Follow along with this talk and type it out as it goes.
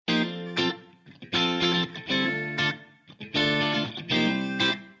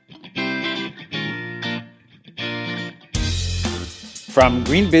From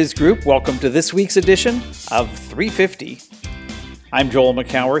GreenBiz Group, welcome to this week's edition of 350. I'm Joel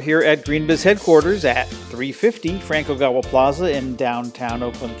McCower here at GreenBiz headquarters at 350 Frank Ogawa Plaza in downtown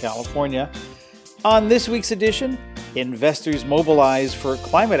Oakland, California. On this week's edition, investors mobilize for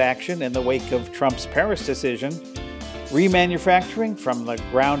climate action in the wake of Trump's Paris decision, remanufacturing from the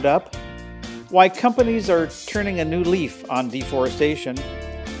ground up, why companies are turning a new leaf on deforestation,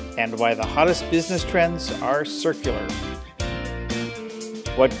 and why the hottest business trends are circular.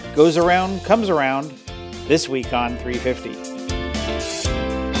 What goes around comes around this week on 350.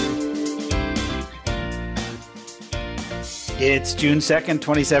 It's June 2nd,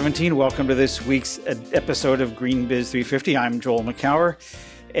 2017. Welcome to this week's episode of GreenBiz 350. I'm Joel McCower.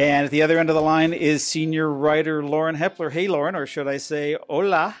 And at the other end of the line is senior writer Lauren Hepler. Hey, Lauren, or should I say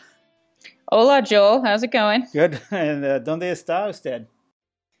hola? Hola, Joel. How's it going? Good. And ¿dónde está usted?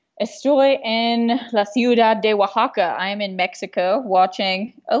 Estoy en la ciudad de Oaxaca. I'm in Mexico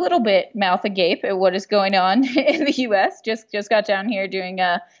watching a little bit mouth agape at what is going on in the U.S. Just got down here doing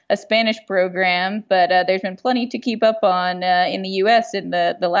a Spanish program, but there's been plenty to keep up on in the U.S. in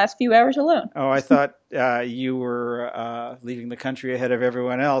the last few hours alone. Oh, I thought you were leaving the country ahead of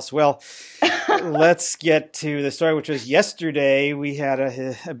everyone else. Well, let's get to the story, which was yesterday. We had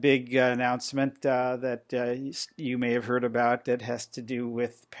a big announcement that you may have heard about that has to do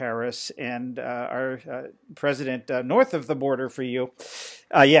with Paris and our president north of the border for you.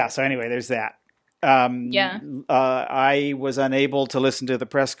 So anyway, there's that. I was unable to listen to the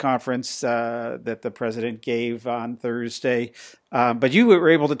press conference that the president gave on Thursday, but you were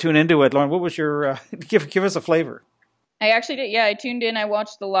able to tune into it. Lauren, what was your give us a flavor? I actually did. Yeah, I tuned in. I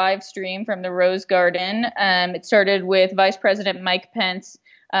watched the live stream from the Rose Garden. It started with Vice President Mike Pence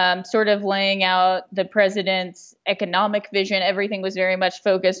sort of laying out the president's economic vision. Everything was very much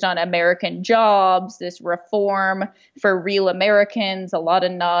focused on American jobs, this reform for real Americans, a lot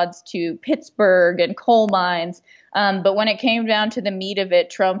of nods to Pittsburgh and coal mines. But when it came down to the meat of it,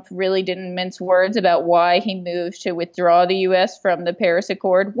 Trump really didn't mince words about why he moved to withdraw the U.S. from the Paris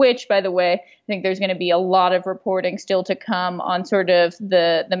Accord, which, by the way, I think there's going to be a lot of reporting still to come on sort of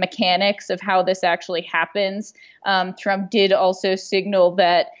the mechanics of how this actually happens. Trump did also signal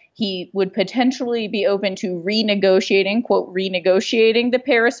that he would potentially be open to renegotiating the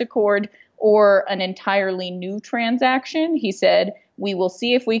Paris Accord or an entirely new transaction. He said, "We will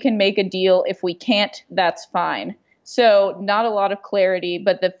see if we can make a deal. If we can't, that's fine." So not a lot of clarity,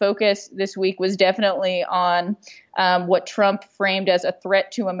 but the focus this week was definitely on what Trump framed as a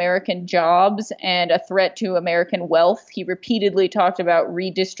threat to American jobs and a threat to American wealth. He repeatedly talked about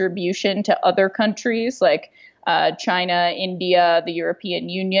redistribution to other countries like China, India, the European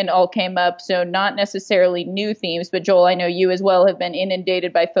Union all came up. So not necessarily new themes, but Joel, I know you as well have been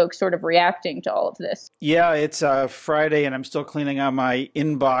inundated by folks sort of reacting to all of this. Yeah, it's Friday and I'm still cleaning out my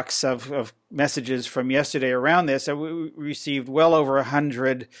inbox of messages from yesterday around this. We received well over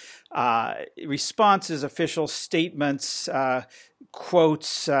 100 responses, official statements,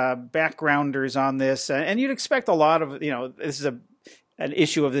 quotes, backgrounders on this. And you'd expect a lot of, this is an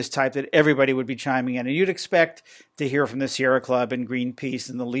issue of this type that everybody would be chiming in. And you'd expect to hear from the Sierra Club and Greenpeace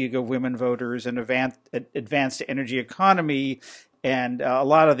and the League of Women Voters and Advanced Energy Economy and a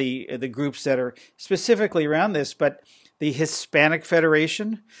lot of the groups that are specifically around this. But the Hispanic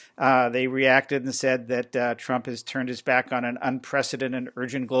Federation, they reacted and said that Trump has turned his back on an unprecedented and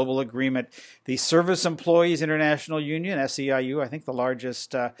urgent global agreement. The Service Employees International Union, SEIU, I think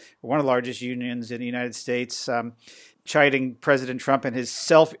one of the largest unions in the United States, chiding President Trump and his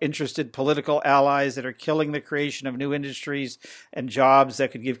self-interested political allies that are killing the creation of new industries and jobs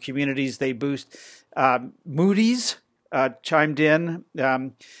that could give communities they boost. Moody's chimed in,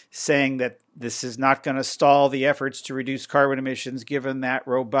 saying that this is not going to stall the efforts to reduce carbon emissions, given that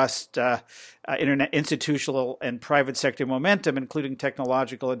robust institutional and private sector momentum, including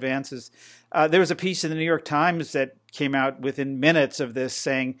technological advances. There was a piece in the New York Times that came out within minutes of this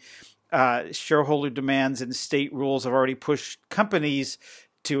saying, shareholder demands and state rules have already pushed companies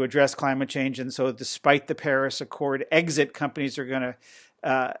to address climate change. And so despite the Paris Accord exit, companies are going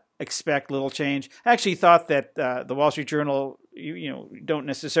to expect little change. I actually thought that the Wall Street Journal, don't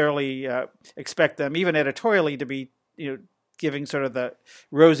necessarily expect them, even editorially, to be, giving sort of the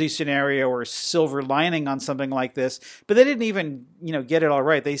rosy scenario or silver lining on something like this. But they didn't even, get it all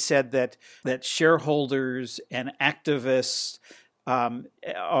right. They said that shareholders and activists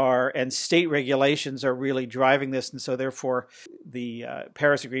and state regulations are really driving this, and so therefore the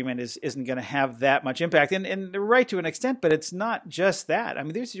Paris Agreement isn't going to have that much impact. And they're right to an extent, but it's not just that. I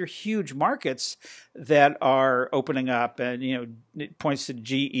mean, these are huge markets that are opening up, and it points to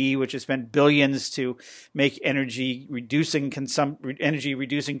GE, which has spent billions to make energy reducing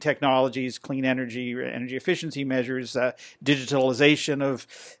technologies, clean energy efficiency measures, digitalization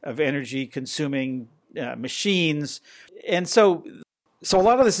of energy consuming machines. And so a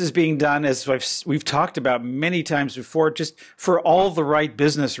lot of this is being done, as we've talked about many times before, just for all the right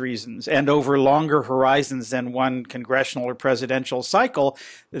business reasons and over longer horizons than one congressional or presidential cycle.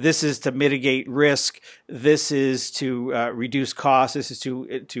 This is to mitigate risk. This is to reduce costs. This is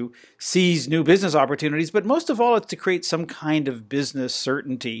to seize new business opportunities. But most of all, it's to create some kind of business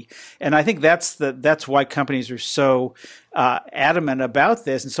certainty. And I think that's why companies are so adamant about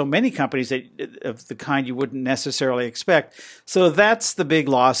this, and so many companies of the kind you wouldn't necessarily expect. So that's the big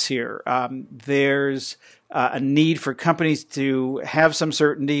loss here. There's a need for companies to have some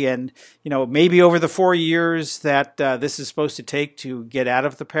certainty, and maybe over the 4 years that this is supposed to take to get out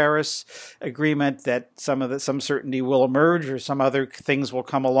of the Paris Agreement, that some certainty will emerge, or some other things will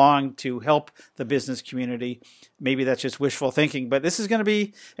come along to help the business community. Maybe that's just wishful thinking, but this is going to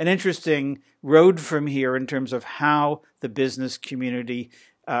be an interesting road from here in terms of how the business community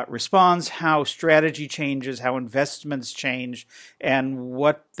responds, how strategy changes, how investments change, and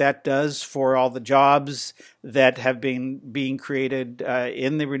what that does for all the jobs that have been being created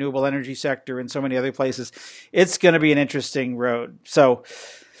in the renewable energy sector and so many other places. It's going to be an interesting road. So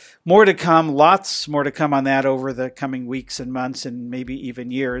more to come, lots more to come on that over the coming weeks and months and maybe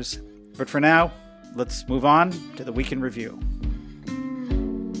even years. But for now, let's move on to the Week in Review.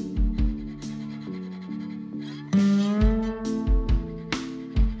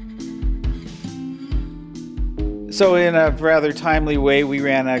 So in a rather timely way, we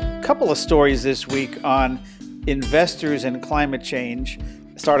ran a couple of stories this week on investors and climate change,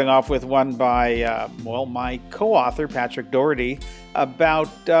 starting off with one by, my co-author, Patrick Doherty, about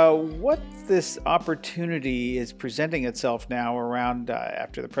what this opportunity is presenting itself now around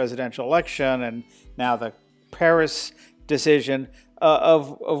after the presidential election and now the Paris decision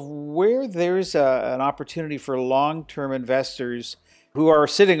of where there's an opportunity for long-term investors who are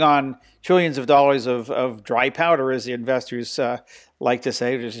sitting on trillions of dollars of dry powder, as the investors like to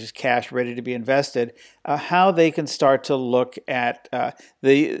say, there's just cash ready to be invested, how they can start to look at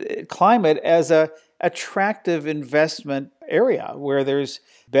the climate as a attractive investment area where there's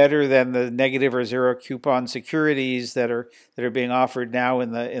better than the negative or zero coupon securities that are being offered now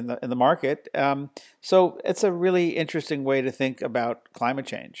in the market. So it's a really interesting way to think about climate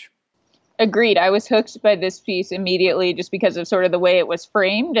change. Agreed. I was hooked by this piece immediately just because of sort of the way it was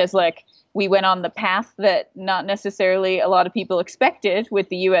framed as like we went on the path that not necessarily a lot of people expected with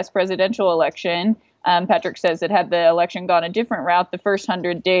the U.S. presidential election. Patrick says that had the election gone a different route, the first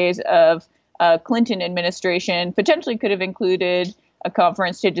 100 days of Clinton administration potentially could have included a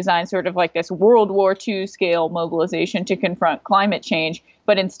conference to design sort of like this World War II scale mobilization to confront climate change.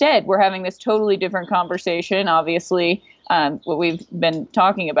 But instead, we're having this totally different conversation, obviously, what we've been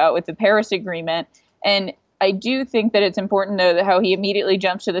talking about with the Paris Agreement. And I do think that it's important, though, that how he immediately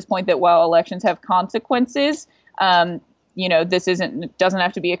jumps to this point that while elections have consequences, this doesn't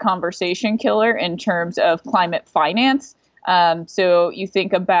have to be a conversation killer in terms of climate finance. So you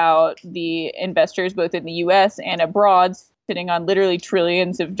think about the investors both in the U.S. and abroad sitting on literally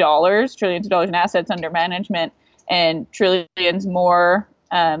trillions of dollars in assets under management, and trillions more,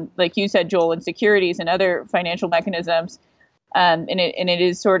 like you said, Joel, in securities and other financial mechanisms. And it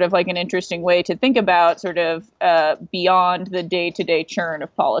is sort of like an interesting way to think about sort of beyond the day-to-day churn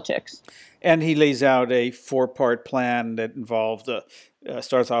of politics. And he lays out a 4-part plan that involved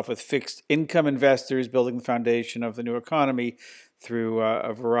starts off with fixed income investors building the foundation of the new economy through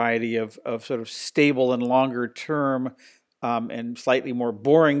a variety of sort of stable and longer term and slightly more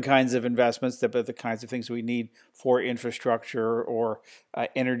boring kinds of investments, but the kinds of things we need for infrastructure or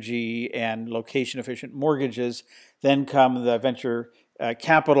energy and location-efficient mortgages. Then come the venture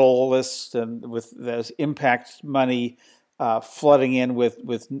capitalists and with those impact money flooding in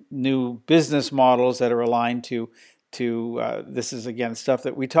with new business models that are aligned to this is, again, stuff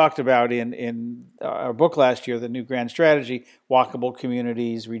that we talked about in our book last year, the new grand strategy, walkable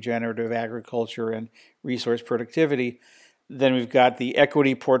communities, regenerative agriculture, and resource productivity. Then we've got the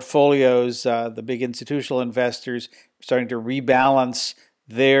equity portfolios, the big institutional investors starting to rebalance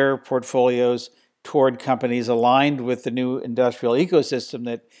their portfolios toward companies aligned with the new industrial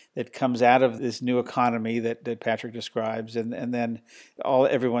ecosystem that comes out of this new economy that Patrick describes. And then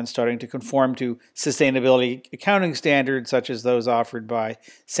everyone's starting to conform to sustainability accounting standards, such as those offered by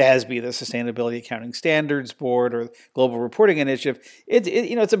SASB, the Sustainability Accounting Standards Board, or Global Reporting Initiative.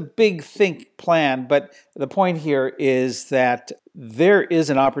 It's a big think plan, but the point here is that there is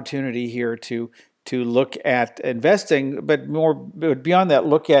an opportunity here to look at investing, but beyond that,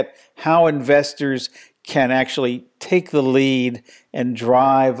 look at how investors can actually take the lead and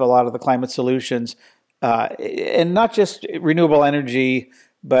drive a lot of the climate solutions, and not just renewable energy,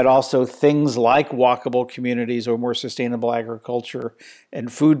 but also things like walkable communities or more sustainable agriculture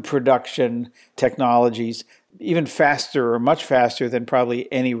and food production technologies, even faster or much faster than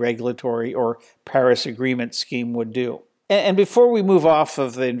probably any regulatory or Paris Agreement scheme would do. And before we move off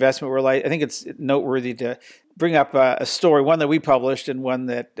of the investment world, I think it's noteworthy to bring up a story, one that we published and one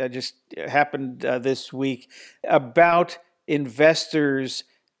that just happened this week, about investors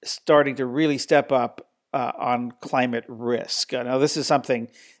starting to really step up on climate risk. Now, this is something,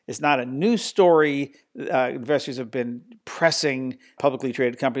 it's not a new story. Investors have been pressing publicly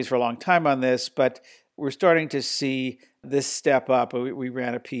traded companies for a long time on this, but we're starting to see this step up. We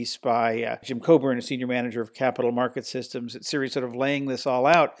ran a piece by Jim Coburn, a senior manager of capital market systems at Series, sort of laying this all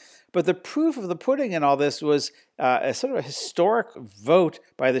out. But the proof of the pudding in all this was a sort of a historic vote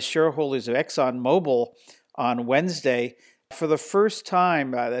by the shareholders of ExxonMobil on Wednesday. For the first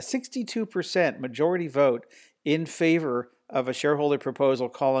time, a 62% majority vote in favor of a shareholder proposal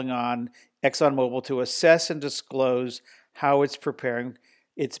calling on ExxonMobil to assess and disclose how it's preparing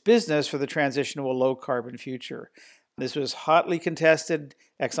its business for the transition to a low-carbon future. This was hotly contested.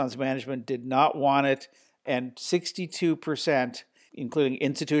 Exxon's management did not want it, and 62%, including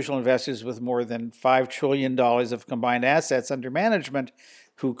institutional investors with more than $5 trillion of combined assets under management,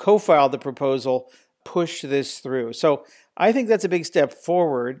 who co-filed the proposal, pushed this through. So I think that's a big step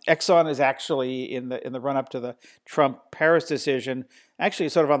forward. Exxon is actually, in the run-up to the Trump Paris decision, actually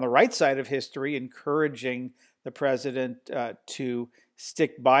sort of on the right side of history, encouraging the president to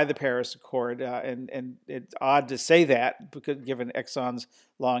stick by the Paris Accord, and it's odd to say that, because given Exxon's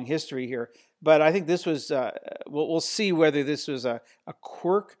long history here. But I think this was, we'll see whether this was a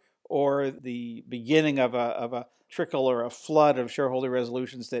quirk or the beginning of a trickle or a flood of shareholder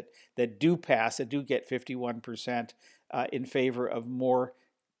resolutions that do pass, that do get 51% in favor of more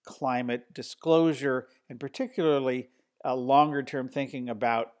climate disclosure, and particularly longer-term thinking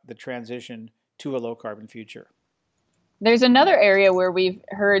about the transition to a low-carbon future. There's another area where we've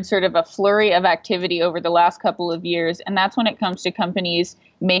heard sort of a flurry of activity over the last couple of years, and that's when it comes to companies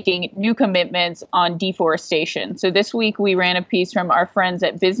making new commitments on deforestation. So this week we ran a piece from our friends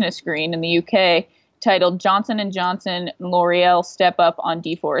at Business Green in the UK titled Johnson & Johnson and L'Oreal Step Up on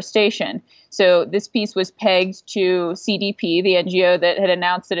Deforestation. So this piece was pegged to CDP, the NGO that had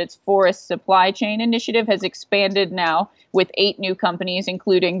announced that its forest supply chain initiative has expanded now with 8 new companies,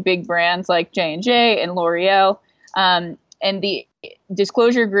 including big brands like J&J and L'Oreal. And the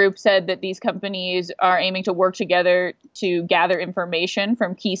disclosure group said that these companies are aiming to work together to gather information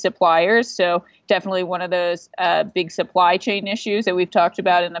from key suppliers. So definitely one of those big supply chain issues that we've talked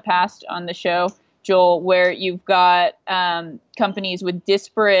about in the past on the show, Joel, where you've got companies with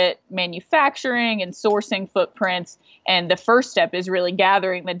disparate manufacturing and sourcing footprints. And the first step is really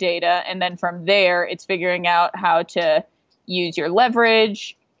gathering the data. And then from there, it's figuring out how to use your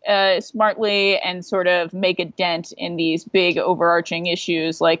leverage smartly and sort of make a dent in these big overarching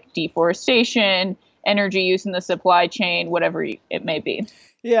issues like deforestation, energy use in the supply chain, whatever it may be.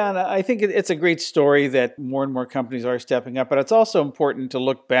 Yeah, and I think it's a great story that more and more companies are stepping up, but it's also important to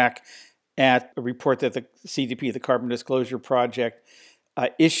look back at a report that the CDP, the Carbon Disclosure Project,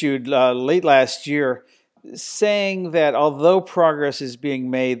 issued late last year, saying that although progress is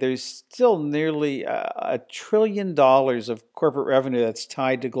being made, there's still nearly $1 trillion of corporate revenue that's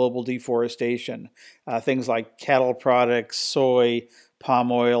tied to global deforestation. Things like cattle products, soy,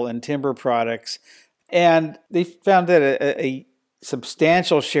 palm oil, and timber products. And they found that a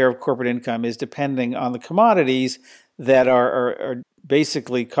substantial share of corporate income is depending on the commodities that are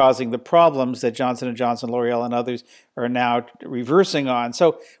basically causing the problems that Johnson & Johnson, L'Oreal, and others are now reversing on.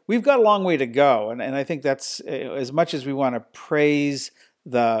 So we've got a long way to go. And I think that's, as much as we want to praise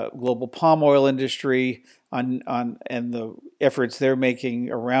the global palm oil industry and the efforts they're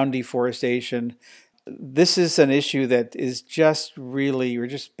making around deforestation, this is an issue that is just really, we're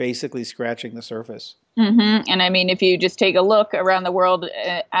just basically scratching the surface. Mm-hmm. And I mean, if you just take a look around the world,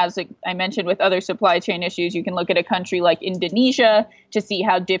 as I mentioned with other supply chain issues, you can look at a country like Indonesia to see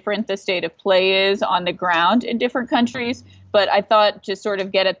how different the state of play is on the ground in different countries. But I thought to sort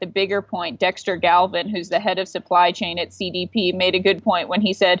of get at the bigger point, Dexter Galvin, who's the head of supply chain at CDP, made a good point when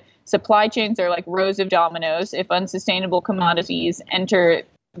he said supply chains are like rows of dominoes. If unsustainable commodities enter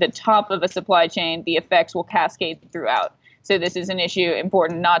the top of a supply chain, the effects will cascade throughout. So this is an issue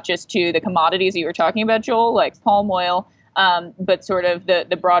important not just to the commodities that you were talking about, Joel, like palm oil, but sort of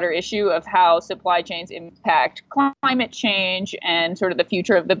the broader issue of how supply chains impact climate change and sort of the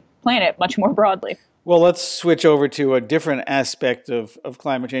future of the planet much more broadly. Well, let's switch over to a different aspect of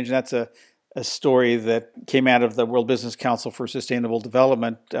climate change, and that's a story that came out of the World Business Council for Sustainable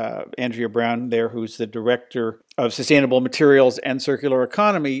Development. Andrea Brown there, who's the Director of Sustainable Materials and Circular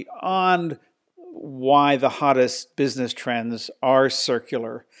Economy, on why the hottest business trends are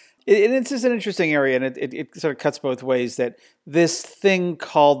circular. It's just an interesting area, and it sort of cuts both ways, that this thing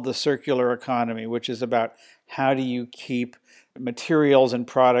called the circular economy, which is about how do you keep materials and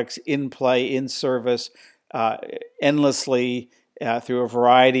products in play, in service, endlessly through a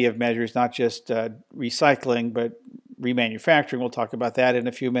variety of measures, not just recycling, but remanufacturing. We'll talk about that in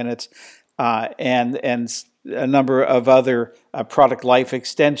a few minutes, and a number of other product life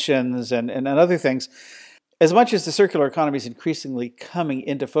extensions and other things. As much as the circular economy is increasingly coming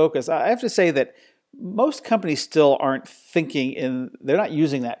into focus, I have to say that most companies still aren't they're not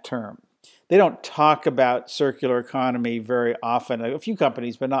using that term. They don't talk about circular economy very often. A few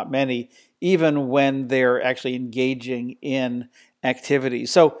companies, but not many, even when they're actually engaging in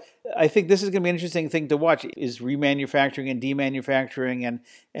activities. So I think this is going to be an interesting thing to watch, is remanufacturing and demanufacturing,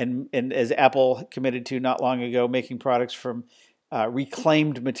 and as Apple committed to not long ago, making products from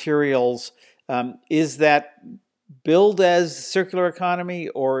reclaimed materials. Is that billed as circular economy,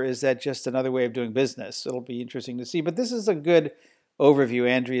 or is that just another way of doing business? It'll be interesting to see. But this is a good overview,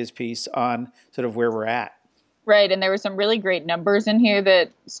 Andrea's piece, on sort of where we're at. Right, and there were some really great numbers in here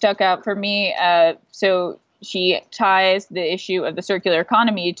that stuck out for me. So she ties the issue of the circular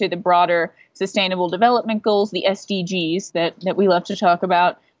economy to the broader sustainable development goals, the SDGs that we love to talk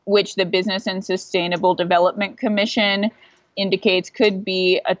about, which the Business and Sustainable Development Commission indicates could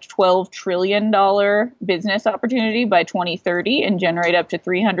be a $12 trillion business opportunity by 2030 and generate up to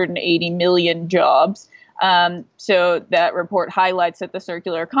 380 million jobs. So that report highlights that the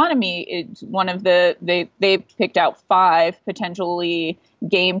circular economy is one of they picked out 5 potentially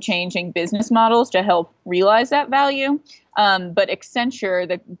game-changing business models to help realize that value. But Accenture,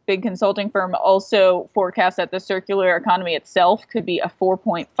 the big consulting firm, also forecasts that the circular economy itself could be a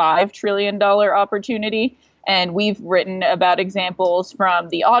 $4.5 trillion opportunity. And we've written about examples from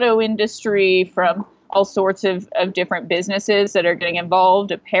the auto industry, from all sorts of different businesses that are getting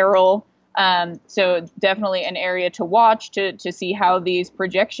involved, apparel. So definitely an area to watch to see how these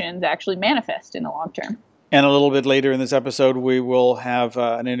projections actually manifest in the long term. And a little bit later in this episode, we will have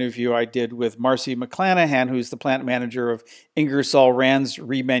an interview I did with Marcy McClanahan, who's the plant manager of Ingersoll Rand's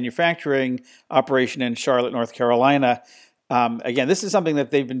remanufacturing operation in Charlotte, North Carolina. Again, this is something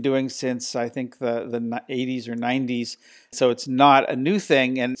that they've been doing since, I think, the 80s or 90s. So it's not a new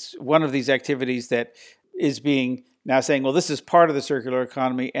thing. And it's one of these activities that is being now saying, well, this is part of the circular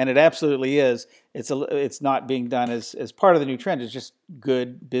economy. And it absolutely is. It's not being done as part of the new trend. It's just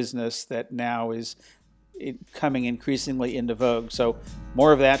good business that now is coming increasingly into vogue. So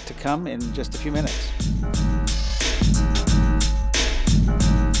more of that to come in just a few minutes.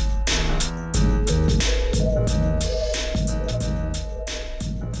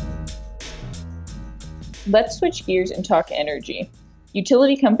 Let's switch gears and talk energy.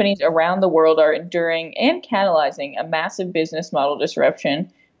 Utility companies around the world are enduring and catalyzing a massive business model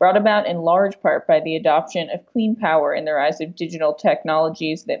disruption brought about in large part by the adoption of clean power and the rise of digital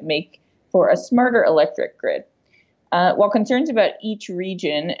technologies that make for a smarter electric grid. While concerns about each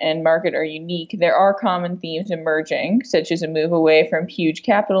region and market are unique, there are common themes emerging, such as a move away from huge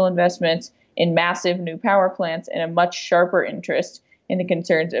capital investments in massive new power plants and a much sharper interest in the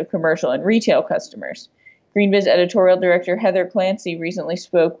concerns of commercial and retail customers. GreenBiz editorial director Heather Clancy recently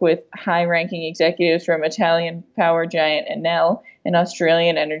spoke with high-ranking executives from Italian power giant Enel and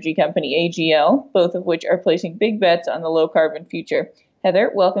Australian energy company AGL, both of which are placing big bets on the low-carbon future.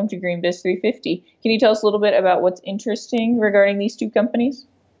 Heather, welcome to GreenBiz 350. Can you tell us a little bit about what's interesting regarding these two companies?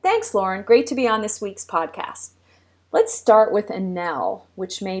 Thanks, Lauren. Great to be on this week's podcast. Let's start with Enel,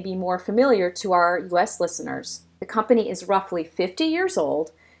 which may be more familiar to our U.S. listeners. The company is roughly 50 years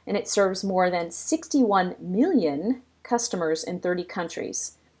old, and it serves more than 61 million customers in 30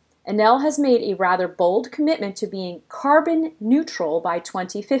 countries. Enel has made a rather bold commitment to being carbon neutral by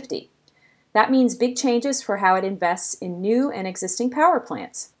 2050. That means big changes for how it invests in new and existing power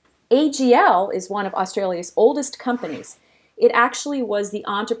plants. AGL is one of Australia's oldest companies. It actually was the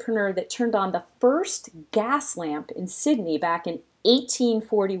entrepreneur that turned on the first gas lamp in Sydney back in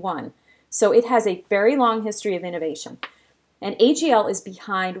 1841. So it has a very long history of innovation. And AGL is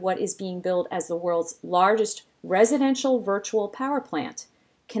behind what is being built as the world's largest residential virtual power plant,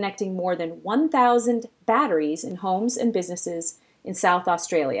 connecting more than 1,000 batteries in homes and businesses in South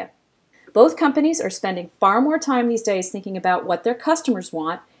Australia. Both companies are spending far more time these days thinking about what their customers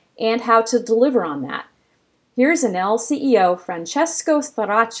want and how to deliver on that. Here's Enel CEO Francesco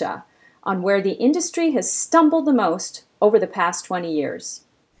Staraccia on where the industry has stumbled the most over the past 20 years.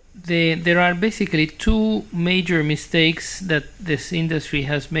 There are basically two major mistakes that this industry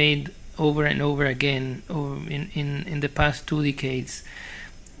has made over and over again in the past 2 decades.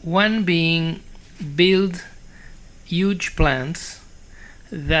 One being build huge plants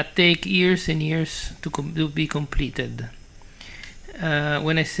that take years and years to be completed.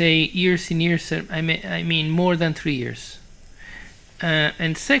 When I say years and years, I mean more than 3 years.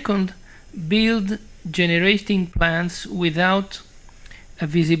 And second, build generating plants without a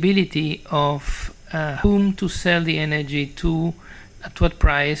visibility of whom to sell the energy to, at what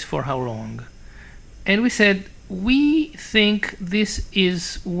price, for how long. And we said, we think this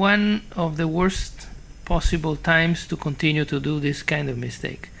is one of the worst possible times to continue to do this kind of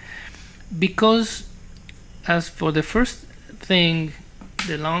mistake. Because as for the first thing,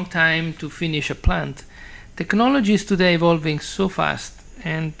 the long time to finish a plant, technology is today evolving so fast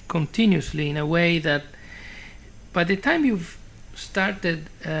and continuously in a way that by the time you've started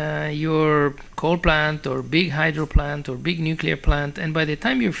your coal plant or big hydro plant or big nuclear plant, and by the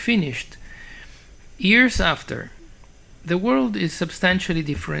time you're finished, years after, the world is substantially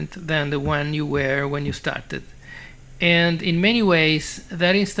different than the one you were when you started. And in many ways,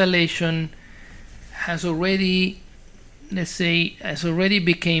 that installation has already,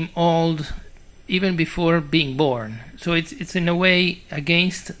 became old even before being born. So it's in a way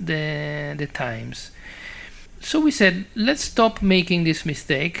against the times. So we said, let's stop making this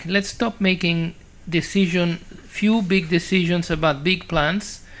mistake. Let's stop making few big decisions about big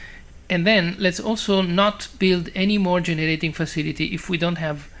plants. And then let's also not build any more generating facility if we don't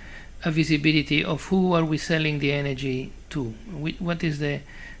have a visibility of who are we selling the energy to. What is the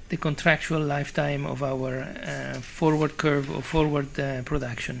contractual lifetime of our forward curve or forward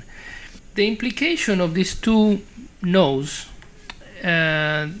production. The implication of these two no's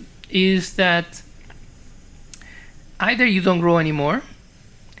is that either you don't grow anymore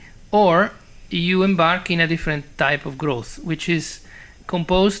or you embark in a different type of growth, which is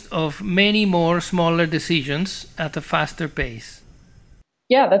composed of many more smaller decisions at a faster pace.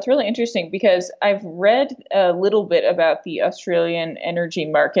 Yeah, that's really interesting because I've read a little bit about the Australian energy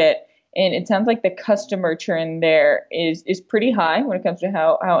market, and it sounds like the customer churn there is pretty high when it comes to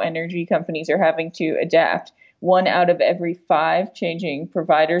how energy companies are having to adapt. 1 out of every 5 changing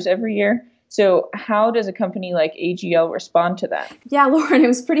providers every year. So how does a company like AGL respond to that? Yeah, Lauren, it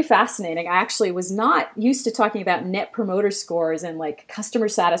was pretty fascinating. I actually was not used to talking about net promoter scores and like customer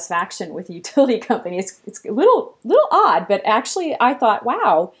satisfaction with utility companies. It's a little odd, but actually I thought,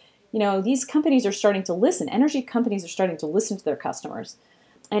 wow, these companies are starting to listen. Energy companies are starting to listen to their customers.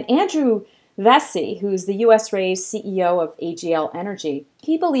 And Andrew Vesey, who's the US-raised CEO of AGL Energy,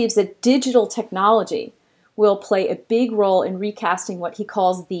 he believes that digital technology will play a big role in recasting what he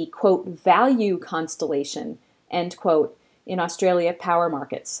calls the, quote, value constellation, end quote, in Australia power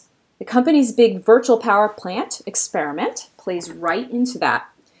markets. The company's big virtual power plant experiment plays right into that.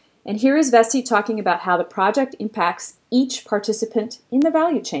 And here is Vesey talking about how the project impacts each participant in the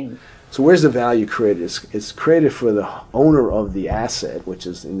value chain. So where's the value created? It's created for the owner of the asset, which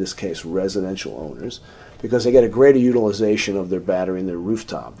is in this case residential owners, because they get a greater utilization of their battery in their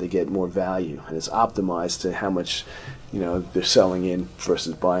rooftop. They get more value, and it's optimized to how much they're selling in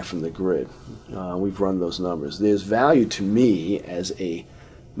versus buying from the grid. We've run those numbers. There's value to me in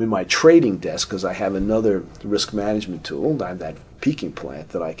my trading desk, because I have another risk management tool. I have that peaking plant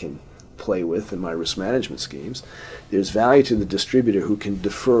that I can play with in my risk management schemes. There's value to the distributor who can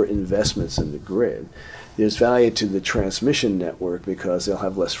defer investments in the grid. There's value to the transmission network because they'll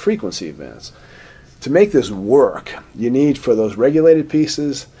have less frequency events. To make this work, you need for those regulated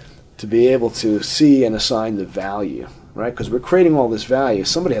pieces to be able to see and assign the value, right? Because we're creating all this value,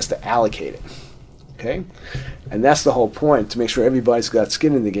 somebody has to allocate it, okay? And that's the whole point, to make sure everybody's got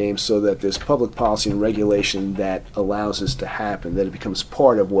skin in the game so that there's public policy and regulation that allows this to happen, that it becomes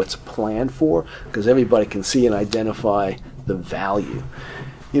part of what's planned for, because everybody can see and identify the value.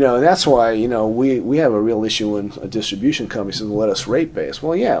 And that's why, we have a real issue when a distribution company says, well, let us rate base.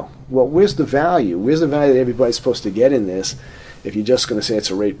 Well, yeah. Well, where's the value? Where's the value that everybody's supposed to get in this if you're just going to say it's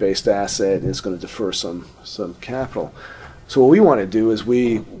a rate-based asset and it's going to defer some capital? So what we want to do is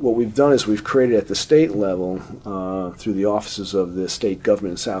we've done is we've created at the state level through the offices of the state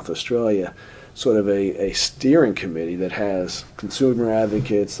government in South Australia sort of a steering committee that has consumer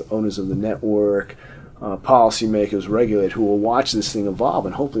advocates, owners of the network, policymakers, regulators who will watch this thing evolve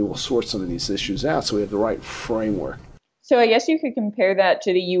and hopefully will sort some of these issues out so we have the right framework. So I guess you could compare that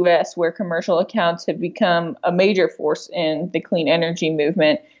to the U.S., where commercial accounts have become a major force in the clean energy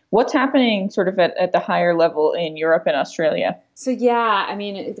movement. What's happening sort of at the higher level in Europe and Australia? So yeah, I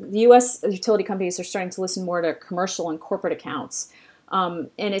mean, the U.S. utility companies are starting to listen more to commercial and corporate accounts. And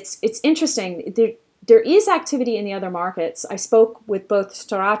it's interesting. There is activity in the other markets. I spoke with both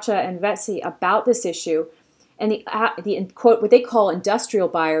Staracha and Vetsi about this issue, and the quote, what they call industrial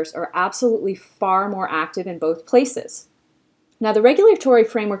buyers are absolutely far more active in both places. Now, the regulatory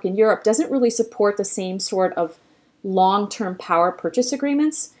framework in Europe doesn't really support the same sort of long-term power purchase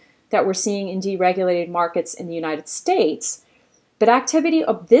agreements that we're seeing in deregulated markets in the United States, but activity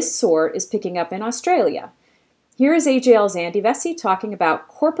of this sort is picking up in Australia. Here is AJL's Andy Vesey talking about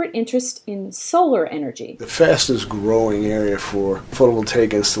corporate interest in solar energy. The fastest growing area for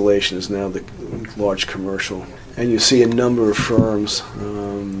photovoltaic installation is now the large commercial. And you see a number of firms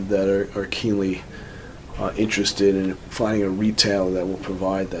that are keenly interested in finding a retailer that will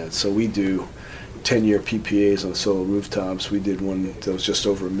provide that. So we do 10-year PPAs on solar rooftops. We did one that was just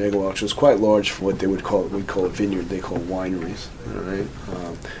over a megawatt, which was quite large for what they would call it. We'd call it vineyard. They call it wineries. All right.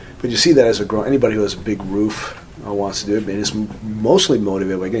 But you see that as anybody who has a big roof wants to do it, and it's mostly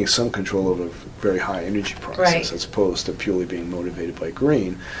motivated by getting some control over very high energy prices, right, as opposed to purely being motivated by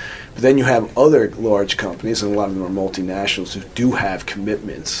green. But then you have other large companies, and a lot of them are multinationals, who do have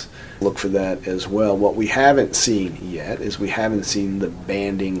commitments. Look for that as well. What we haven't seen yet is we haven't seen the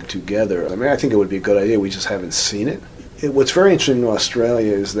banding together. I mean, I think it would be a good idea. We just haven't seen it. What's very interesting in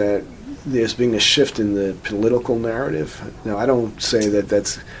Australia is that there's been a shift in the political narrative. Now, I don't say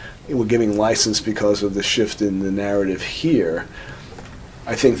that we're giving license because of the shift in the narrative here.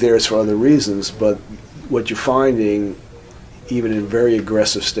 I think there's for other reasons, but what you're finding, even in very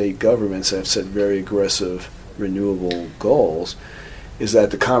aggressive state governments that have set very aggressive renewable goals, is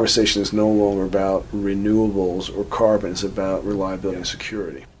that the conversation is no longer about renewables or carbon, it's about reliability and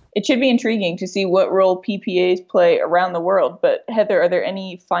security. It should be intriguing to see what role PPAs play around the world, but Heather, are there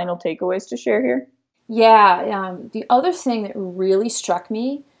any final takeaways to share here? Yeah, the other thing that really struck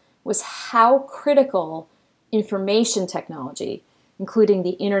me was how critical information technology, including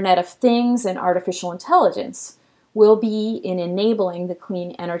the Internet of Things and artificial intelligence, will be in enabling the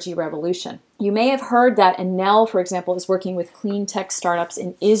clean energy revolution. You may have heard that Enel, for example, is working with clean tech startups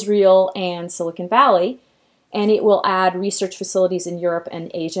in Israel and Silicon Valley, and it will add research facilities in Europe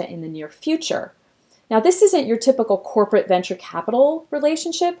and Asia in the near future. Now, this isn't your typical corporate venture capital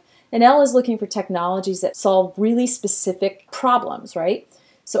relationship. Enel is looking for technologies that solve really specific problems, right?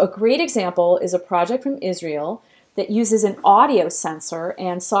 So a great example is a project from Israel that uses an audio sensor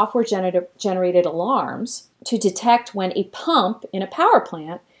and software-generated alarms to detect when a pump in a power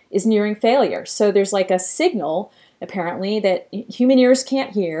plant is nearing failure. So there's like a signal, apparently, that human ears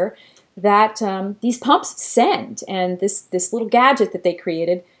can't hear that these pumps send, and this little gadget that they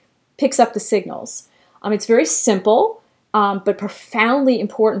created picks up the signals. It's very simple, but profoundly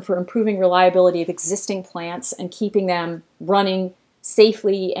important for improving reliability of existing plants and keeping them running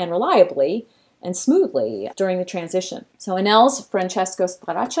safely and reliably and smoothly during the transition. So Enel's Francesco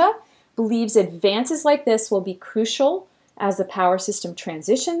Staracha believes advances like this will be crucial as the power system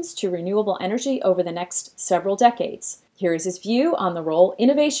transitions to renewable energy over the next several decades. Here is his view on the role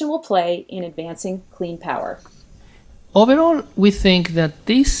innovation will play in advancing clean power. Overall, we think that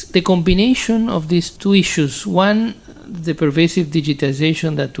the combination of these two issues, one, the pervasive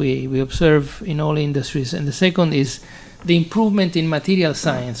digitization that we observe in all industries, and the second is the improvement in material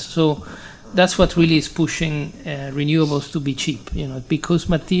science. So that's what really is pushing renewables to be cheap, because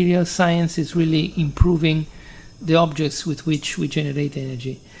material science is really improving the objects with which we generate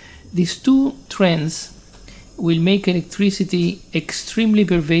energy. These two trends will make electricity extremely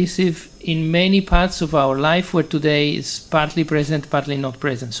pervasive in many parts of our life where today is partly present, partly not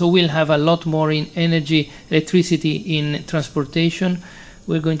present. So we'll have a lot more in electricity in transportation.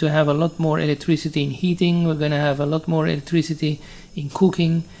 We're going to have a lot more electricity in heating. We're going to have a lot more electricity in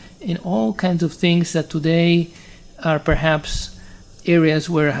cooking, in all kinds of things that today are perhaps areas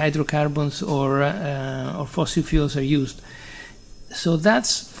where hydrocarbons or fossil fuels are used. So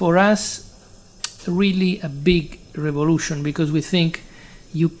that's, for us, really a big revolution, because we think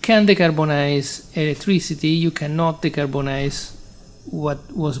you can decarbonize electricity, you cannot decarbonize what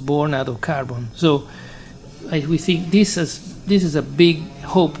was born out of carbon. So we think this is a big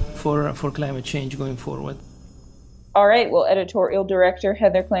hope for climate change going forward. All right. Well, editorial director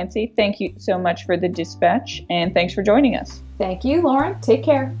Heather Clancy, thank you so much for the dispatch, and thanks for joining us. Thank you, Lauren. Take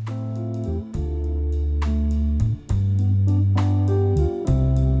care.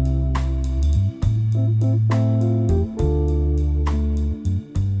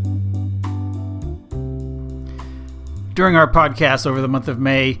 During our podcast over the month of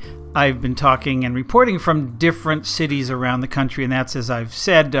May, I've been talking and reporting from different cities around the country, and that's, as I've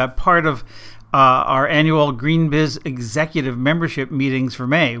said, part of our annual GreenBiz executive membership meetings for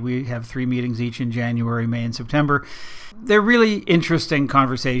May. We have 3 meetings each in January, May, and September. They're really interesting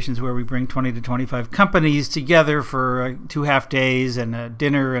conversations where we bring 20 to 25 companies together for 2 half days and a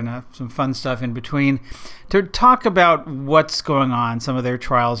dinner and some fun stuff in between to talk about what's going on, some of their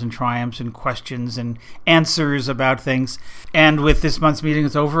trials and triumphs and questions and answers about things. And with this month's meeting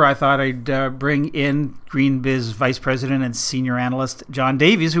is over, I thought I'd bring in GreenBiz Vice President and Senior Analyst John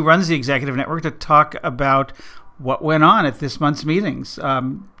Davies, who runs the Executive Network, to talk about what went on at this month's meetings.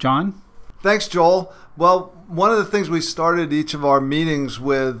 John? Thanks, Joel. Well, one of the things we started each of our meetings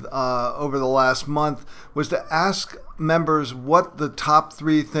with over the last month was to ask members what the top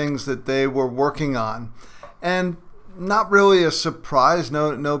 3 things that they were working on. And not really a surprise,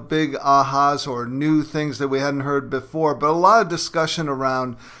 no big ahas or new things that we hadn't heard before, but a lot of discussion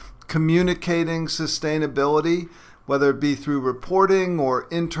around communicating sustainability, whether it be through reporting or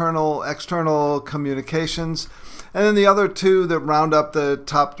internal, external communications. And then the other 2 that round up the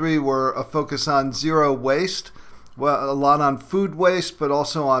top 3 were a focus on zero waste, well, a lot on food waste, but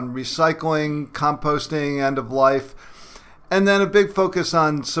also on recycling, composting, end of life. And then a big focus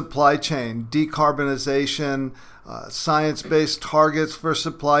on supply chain, decarbonization, science-based targets for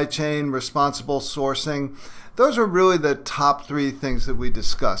supply chain, responsible sourcing. Those are really the top 3 things that we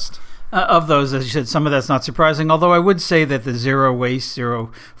discussed. Of those, as you said, some of that's not surprising, although I would say that the zero waste, zero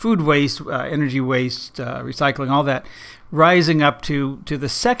food waste, energy waste, recycling, all that, rising up to the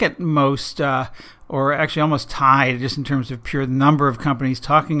second most, or actually almost tied just in terms of pure number of companies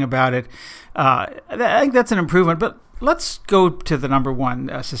talking about it. I think that's an improvement, but let's go to the number 1,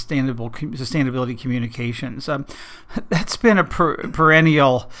 sustainability communications. That's been a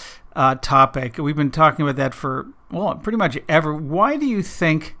perennial topic. We've been talking about that for, well, pretty much ever. Why do you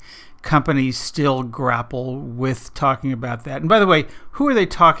think companies still grapple with talking about that? And by the way, who are they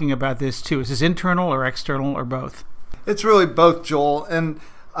talking about this to? Is this internal or external or both? It's really both, Joel. And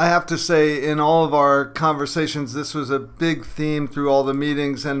I have to say, in all of our conversations, this was a big theme through all the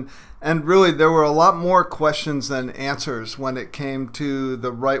meetings. And really, there were a lot more questions than answers when it came to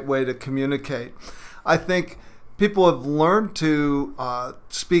the right way to communicate. I think people have learned to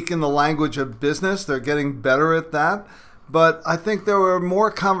speak in the language of business. They're getting better at that. But I think there were more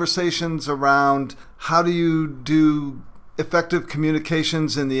conversations around how do you do effective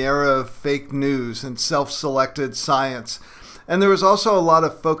communications in the era of fake news and self-selected science. And there was also a lot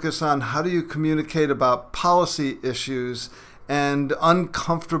of focus on how do you communicate about policy issues and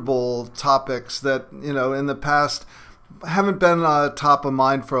uncomfortable topics that, in the past haven't been top of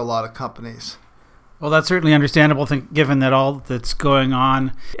mind for a lot of companies. Well, that's certainly understandable, given that all that's going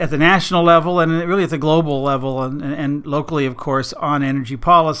on at the national level and really at the global level and locally, of course, on energy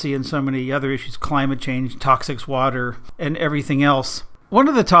policy and so many other issues, climate change, toxic water, and everything else. One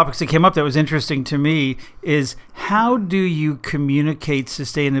of the topics that came up that was interesting to me is how do you communicate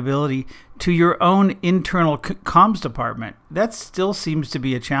sustainability to your own internal comms department? That still seems to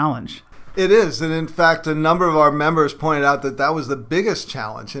be a challenge. It is, and in fact, a number of our members pointed out that was the biggest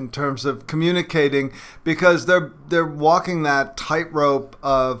challenge in terms of communicating, because they're walking that tightrope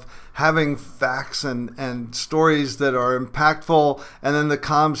of having facts and stories that are impactful, and then the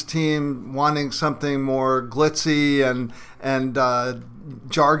comms team wanting something more glitzy and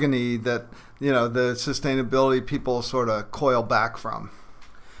jargony that the sustainability people sort of coil back from.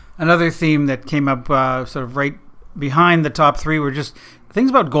 Another theme that came up sort of right behind the top 3 were just things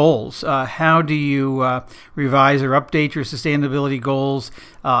about goals. How do you revise or update your sustainability goals?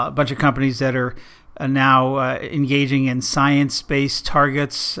 A bunch of companies that are now engaging in science-based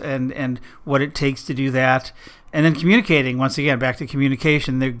targets and what it takes to do that. And then communicating, once again, back to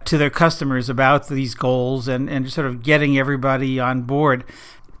communication to their customers about these goals and just sort of getting everybody on board.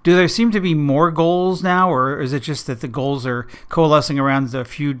 Do there seem to be more goals now, or is it just that the goals are coalescing around a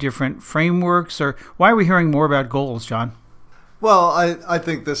few different frameworks? Or why are we hearing more about goals, John? Well, I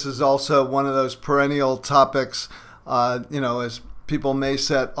think this is also one of those perennial topics, as people may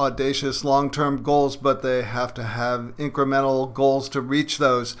set audacious long-term goals, but they have to have incremental goals to reach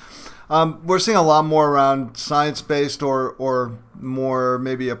those. We're seeing a lot more around science-based or more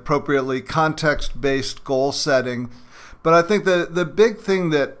maybe appropriately context-based goal setting. But I think the big thing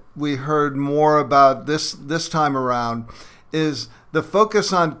that we heard more about this time around is the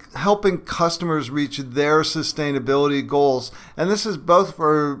focus on helping customers reach their sustainability goals. And this is both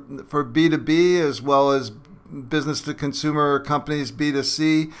for B2B as well as business to consumer companies,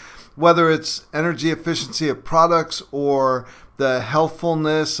 B2C, whether it's energy efficiency of products or the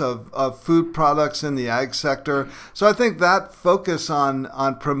healthfulness of food products in the ag sector. So I think that focus on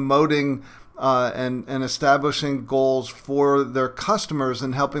promoting and establishing goals for their customers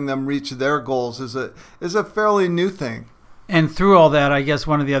and helping them reach their goals is a fairly new thing. And through all that, I guess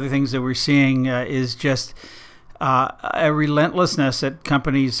one of the other things that we're seeing is just a relentlessness that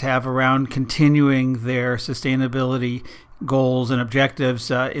companies have around continuing their sustainability goals and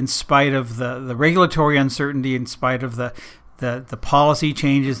objectives in spite of the regulatory uncertainty, in spite of the policy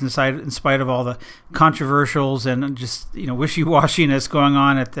changes, in spite of all the controversials and just wishy-washiness going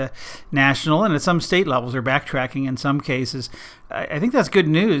on at the national and at some state levels, or backtracking in some cases. I think that's good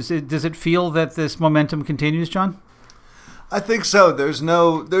news. Does it feel that this momentum continues, John? I think so. There's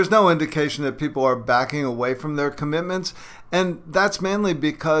no indication that people are backing away from their commitments, and that's mainly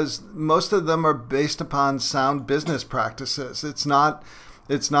because most of them are based upon sound business practices. It's not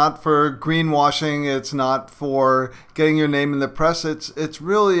for greenwashing. It's not for getting your name in the press. It's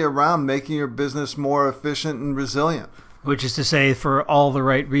really around making your business more efficient and resilient. Which is to say, for all the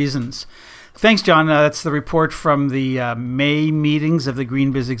right reasons. Thanks, John. That's the report from the May meetings of the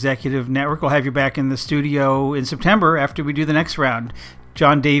GreenBiz Executive Network. We'll have you back in the studio in September after we do the next round.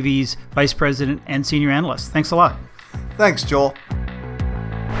 John Davies, Vice President and Senior Analyst. Thanks a lot. Thanks, Joel.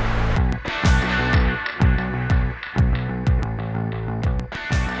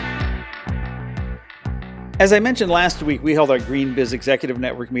 As I mentioned last week, we held our GreenBiz Executive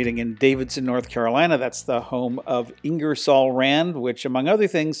Network meeting in Davidson, North Carolina. That's the home of Ingersoll Rand, which, among other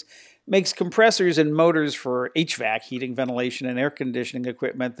things, makes compressors and motors for HVAC, heating, ventilation, and air conditioning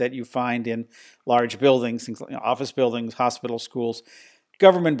equipment that you find in large buildings, things like office buildings, hospital, schools,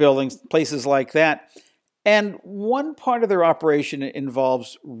 government buildings, places like that. And one part of their operation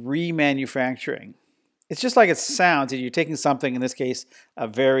involves remanufacturing. It's just like it sounds. You're taking something, in this case, a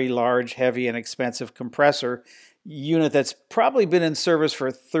very large, heavy, and expensive compressor unit that's probably been in service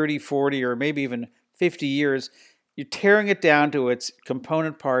for 30, 40, or maybe even 50 years. You're tearing it down to its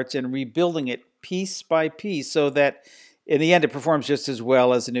component parts and rebuilding it piece by piece so that in the end it performs just as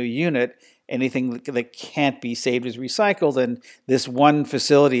well as a new unit. Anything that can't be saved is recycled, and this one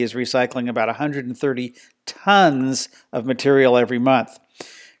facility is recycling about 130 tons of material every month.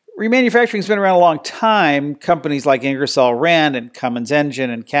 Remanufacturing's been around a long time. Companies like Ingersoll Rand and Cummins Engine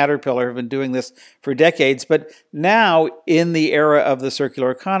and Caterpillar have been doing this for decades, but now in the era of the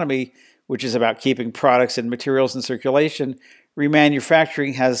circular economy, which is about keeping products and materials in circulation,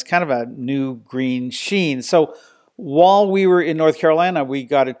 remanufacturing has kind of a new green sheen. So while we were in North Carolina, we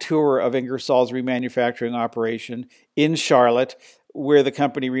got a tour of Ingersoll's remanufacturing operation in Charlotte, where the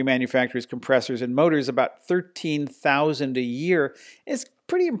company remanufactures compressors and motors, about 13,000 a year. It's a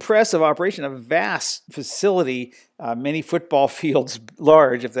pretty impressive operation, a vast facility, many football fields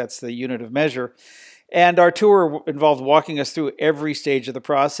large, if that's the unit of measure. And our tour involved walking us through every stage of the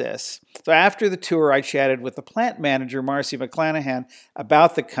process. So after the tour, I chatted with the plant manager, Marcy McClanahan,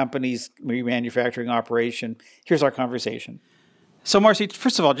 about the company's remanufacturing operation. Here's our conversation. So Marcy,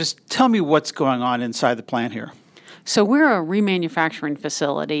 first of all, just tell me what's going on inside the plant here. So we're a remanufacturing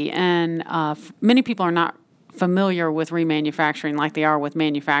facility, and many people are not familiar with remanufacturing like they are with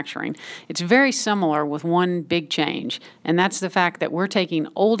manufacturing. It's very similar with one big change, and that's the fact that we're taking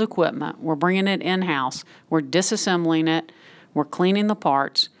old equipment, we're bringing it in-house, we're disassembling it, we're cleaning the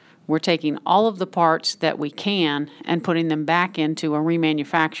parts, we're taking all of the parts that we can and putting them back into a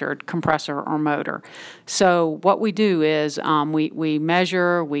remanufactured compressor or motor. So what we do is we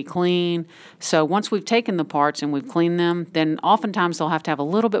measure, we clean. So once we've taken the parts and we've cleaned them, then oftentimes they'll have to have a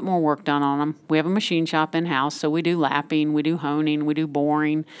little bit more work done on them. We have a machine shop in-house, so we do lapping, we do honing, we do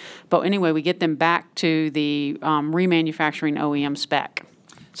boring. But anyway, we get them back to the remanufacturing OEM spec.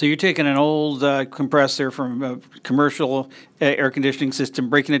 So you're taking an old compressor from a commercial air conditioning system,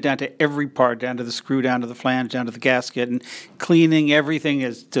 breaking it down to every part, down to the screw, down to the flange, down to the gasket, and cleaning everything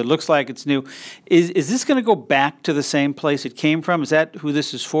as it looks like it's new. Is this going to go back to the same place it came from? Is that who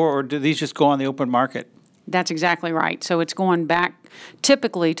this is for, or do these just go on the open market? That's exactly right. So it's going back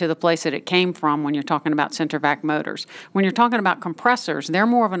typically to the place that it came from when you're talking about center vac motors. When you're talking about compressors, they're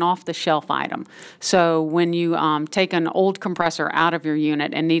more of an off-the-shelf item. So when you take an old compressor out of your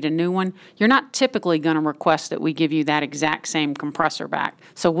unit and need a new one, you're not typically going to request that we give you that exact same compressor back.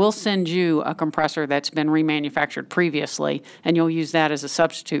 So we'll send you a compressor that's been remanufactured previously, and you'll use that as a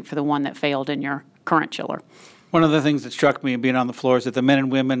substitute for the one that failed in your current chiller. One of the things that struck me being on the floor is that the men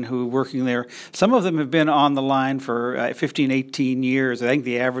and women who are working there, some of them have been on the line for 15, 18 years. I think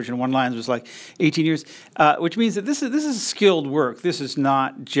the average in one line was like 18 years, which means that this is skilled work. This is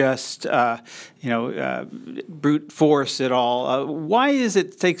not just brute force at all. Why is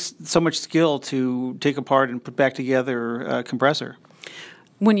it takes so much skill to take apart and put back together a compressor?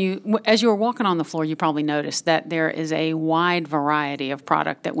 As you were walking on the floor, you probably noticed that there is a wide variety of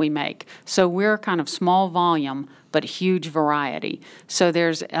product that we make. So we're kind of small volume, but huge variety. So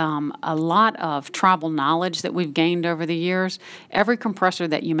there's a lot of tribal knowledge that we've gained over the years. Every compressor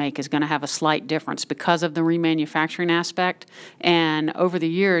that you make is going to have a slight difference because of the remanufacturing aspect. And over the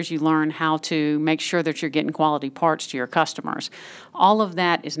years, you learn how to make sure that you're getting quality parts to your customers. All of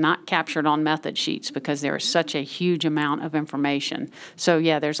that is not captured on method sheets because there is such a huge amount of information. So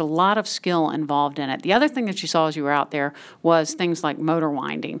yeah, there's a lot of skill involved in it. The other thing that you saw as you were out there was things like motor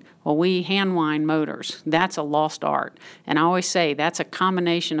winding. Well, we hand wind motors. That's a lost art. And I always say that's a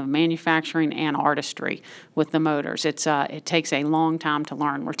combination of manufacturing and artistry with the motors. It takes a long time to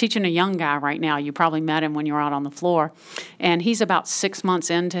learn. We're teaching a young guy right now. You probably met him when you were out on the floor. And he's about 6 months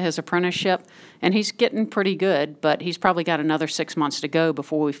into his apprenticeship. And he's getting pretty good, but he's probably got another 6 months to go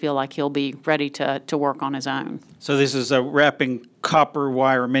before we feel like he'll be ready to work on his own. So this is wrapping copper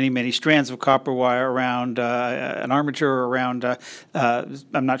wire, many strands of copper wire around an armature, around, I'm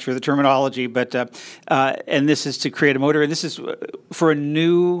not sure the terminology, but and this is to create a motor. And this is for a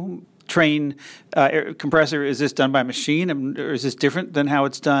new train compressor. Is this done by machine, or is this different than how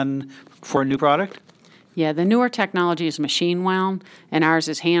it's done for a new product? Yeah, the newer technology is machine wound, and ours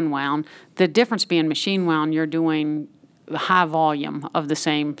is hand wound. The difference being machine wound, you're doing high volume of the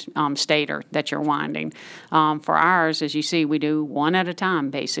same stator that you're winding. For ours, as you see, we do one at a time,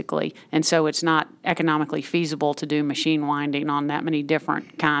 basically, and so it's not economically feasible to do machine winding on that many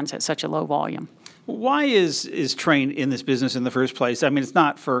different kinds at such a low volume. Why is Trane in this business in the first place? I mean, it's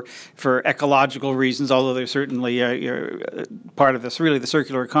not for ecological reasons, although there's certainly part of this. Really, the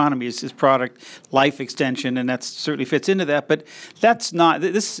circular economy is product life extension, and that certainly fits into that. But that's not.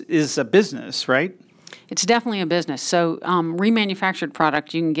 This is a business, right? It's definitely a business. So remanufactured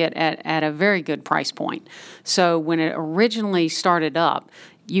product you can get at a very good price point. So when it originally started up,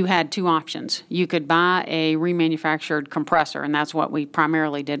 you had two options. You could buy a remanufactured compressor, and that's what we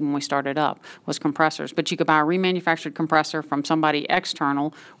primarily did when we started up, was compressors. But you could buy a remanufactured compressor from somebody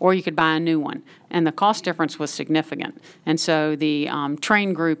external, or you could buy a new one. And the cost difference was significant. And so the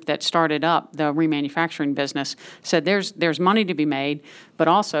Trane group that started up the remanufacturing business said there's money to be made, but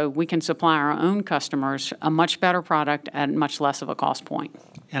also we can supply our own customers a much better product at much less of a cost point.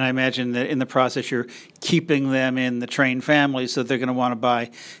 And I imagine that in the process, you're keeping them in the Trane family, so they're going to want to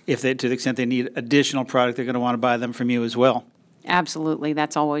buy, to the extent they need additional product, they're going to want to buy them from you as well. Absolutely.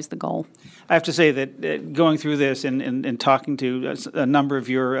 That's always the goal. I have to say that going through this and talking to a number of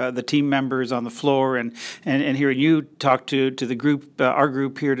the team members on the floor and hearing you talk to the group, our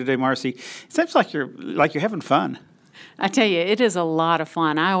group here today, Marcy, it seems like you're having fun. I tell you, it is a lot of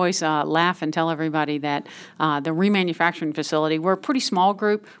fun. I always laugh and tell everybody that the remanufacturing facility, we're a pretty small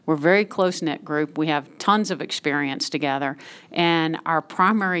group. We're a very close-knit group. We have tons of experience together. And our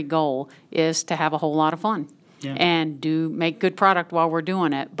primary goal is to have a whole lot of fun and make good product while we're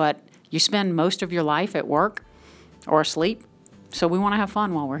doing it. But you spend most of your life at work or asleep, so we want to have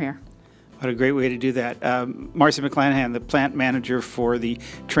fun while we're here. What a great way to do that. Marcy McClanahan, the plant manager for the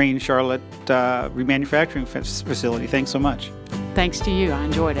Trane Charlotte remanufacturing facility. Thanks so much. Thanks to you. I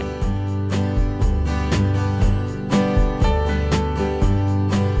enjoyed it.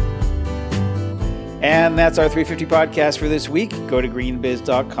 And that's our 350 podcast for this week. Go to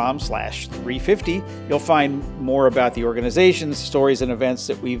greenbiz.com/350. You'll find more about the organizations, stories, and events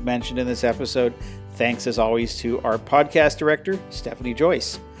that we've mentioned in this episode. Thanks, as always, to our podcast director, Stephanie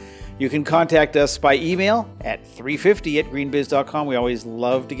Joyce. You can contact us by email at 350@greenbiz.com. We always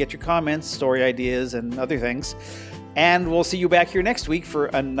love to get your comments, story ideas, and other things. And we'll see you back here next week for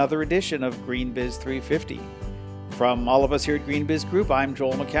another edition of GreenBiz 350. From all of us here at GreenBiz Group, I'm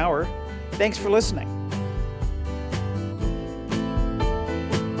Joel McCower. Thanks for listening.